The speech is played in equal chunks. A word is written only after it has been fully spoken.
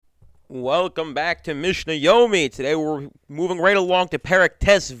Welcome back to Mishna Yomi. Today we're moving right along to Perek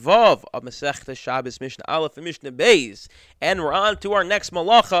Tes Vav of Masechta Shabbos Mishna Aleph and Mishna Beis, and we're on to our next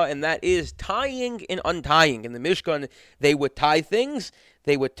malacha, and that is tying and untying. In the Mishkan, they would tie things.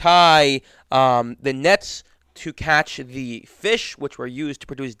 They would tie the nets to catch the fish, which were used to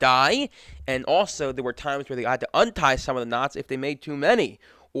produce dye, and also there were times where they had to untie some of the knots if they made too many,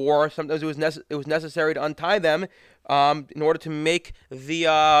 or sometimes it was necessary to untie them in order to make the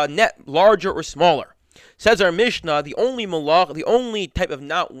net larger or smaller. Says our Mishnah, the only type of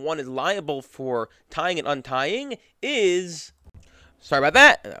knot one is liable for tying and untying is... Sorry about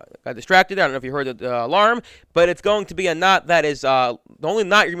that. Got distracted. I don't know if you heard the alarm, but it's going to be a knot that is... the only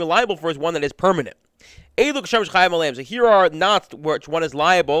knot you're going to be liable for is one that is permanent. So here are knots which one is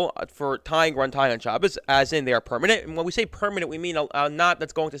liable for tying or untying on Shabbos, as in they are permanent. And when we say permanent, we mean a knot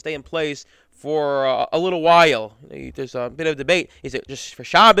that's going to stay in place for a little while. There's a bit of debate. Is it just for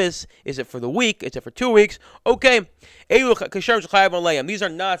Shabbos? Is it for the week? Is it for 2 weeks? Okay. These are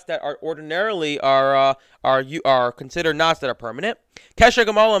knots that are ordinarily are considered knots that are permanent. Kesha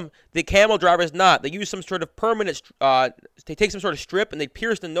Gamalim, the camel driver's knot. They use some sort of permanent. They take some sort of strip and they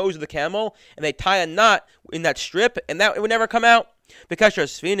pierce the nose of the camel and they tie a knot in that strip, and that it would never come out. The Kesha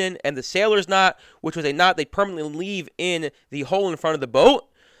Svinin and the sailor's knot, which was a knot they permanently leave in the hole in front of the boat.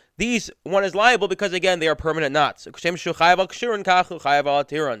 These one is liable because again they are permanent knots. Just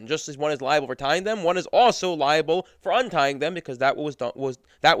as one is liable for tying them, one is also liable for untying them because that was done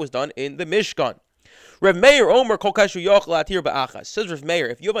in the Mishkan. Rav Meir Omer Kol Kashu Yochel Atir Ba'achas. Says Rav Meir,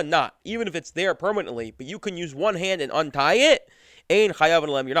 if you have a knot, even if it's there permanently, but you can use one hand and untie it, Ein Chayav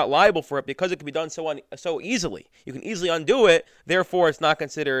L'Lem, you're not liable for it because it can be done so easily. You can easily undo it. Therefore, it's not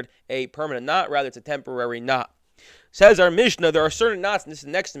considered a permanent knot. Rather, it's a temporary knot. Says our Mishnah, there are certain knots, and this is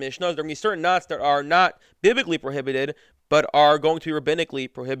the next Mishnah, there are going to be certain knots that are not biblically prohibited, but are going to be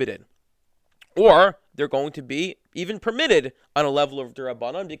rabbinically prohibited. Or they're going to be even permitted on a level of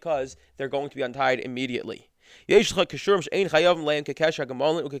D'Rabbanan because they're going to be untied immediately. There are going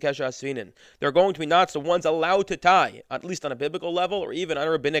to be knots, the ones allowed to tie, at least on a biblical level or even on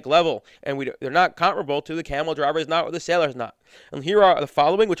a rabbinic level, and they're not comparable to the camel driver's knot or the sailor's knot. And here are the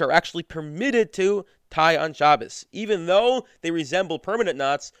following, which are actually permitted to tie on Shabbos, even though they resemble permanent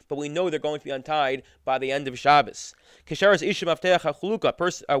knots, but we know they're going to be untied by the end of Shabbos. A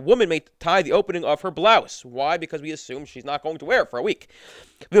woman may tie the opening of her blouse. Why? Because we assume she's not going to wear it for a week.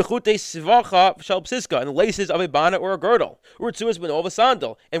 And the laces of a bonnet or a girdle. Of a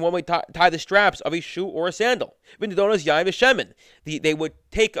sandal. And one may tie the straps of a shoe or a sandal. They would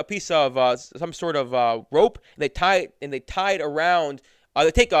take a piece of some sort of rope, and they tie it around. They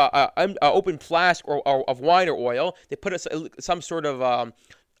take an open flask of wine or oil. They put some sort of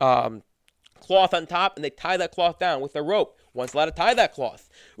cloth on top, and they tie that cloth down with a rope. One's allowed to tie that cloth.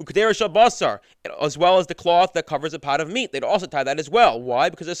 As well as the cloth that covers a pot of meat. They'd also tie that as well. Why?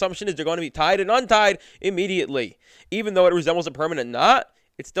 Because the assumption is they're going to be tied and untied immediately. Even though it resembles a permanent knot,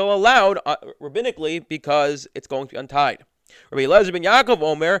 it's still allowed rabbinically because it's going to be untied. Rabbi Elazar ben Yaakov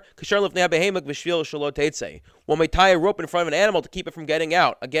Omer, one may tie a rope in front of an animal to keep it from getting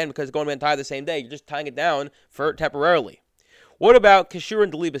out. Again, because it's going to be untied the same day. You're just tying it down for temporarily. What about Kashur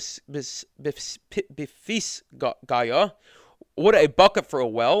and Deli Bifis Gaya? What a bucket for a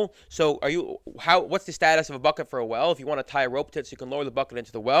well. So what's the status of a bucket for a well? If you want to tie a rope to it so you can lower the bucket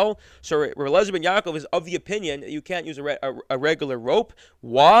into the well. So Rabbi Elazar ben Yaakov is of the opinion that you can't use a regular rope.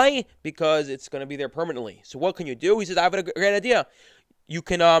 Why? Because it's going to be there permanently. So what can you do? He says, I have a great idea. You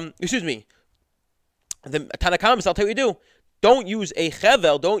can, the Tanakh says, I'll tell you what you do. Don't use a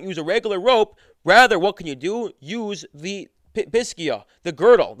chevel, don't use a regular rope. Rather, what can you do? Use the piskia, the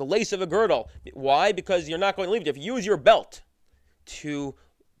girdle, the lace of a girdle. Why? Because you're not going to leave it. If you use your belt to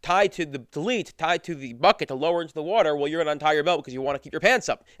tie to the bucket to lower into the water, well, you're going to untie your belt because you want to keep your pants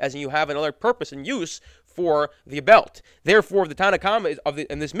up, as in you have another purpose and use for the belt. Therefore, the Tanakh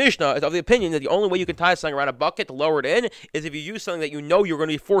in this Mishnah is of the opinion that the only way you can tie something around a bucket to lower it in is if you use something that you know you're going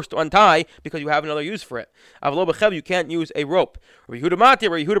to be forced to untie because you have another use for it. You can't use a rope. Rabbi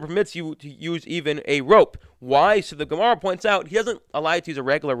Yehuda permits you to use even a rope. Why? So the Gemara points out he doesn't allow you to use a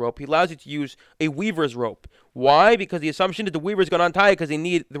regular rope. He allows you to use a weaver's rope. Why? Because the assumption is the weaver is going to untie it because they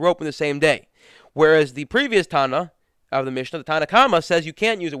need the rope in the same day. Whereas the previous Tana of the Mishnah, the Tanakh says you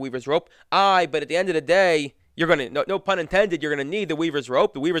can't use a weaver's rope. But at the end of the day, you're going to, no pun intended, you're going to need the weaver's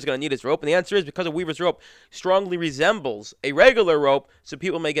rope. The weaver's going to need his rope. And the answer is because a weaver's rope strongly resembles a regular rope, so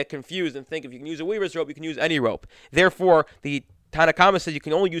people may get confused and think if you can use a weaver's rope, you can use any rope. Therefore, the Tanakh says you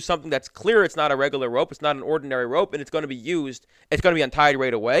can only use something that's clear it's not a regular rope, it's not an ordinary rope, and it's going to be untied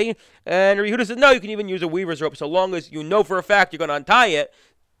right away. And Yehuda says, no, you can even use a weaver's rope so long as you know for a fact you're going to untie it.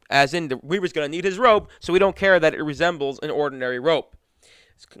 as in the weaver's going to need his rope, so we don't care that it resembles an ordinary rope.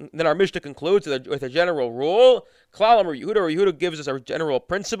 Then our Mishnah concludes with a general rule. Yehuda gives us a general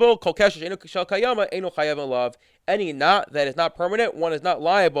principle. Any knot that is not permanent, one is not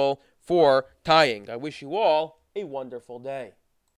liable for tying. I wish you all a wonderful day.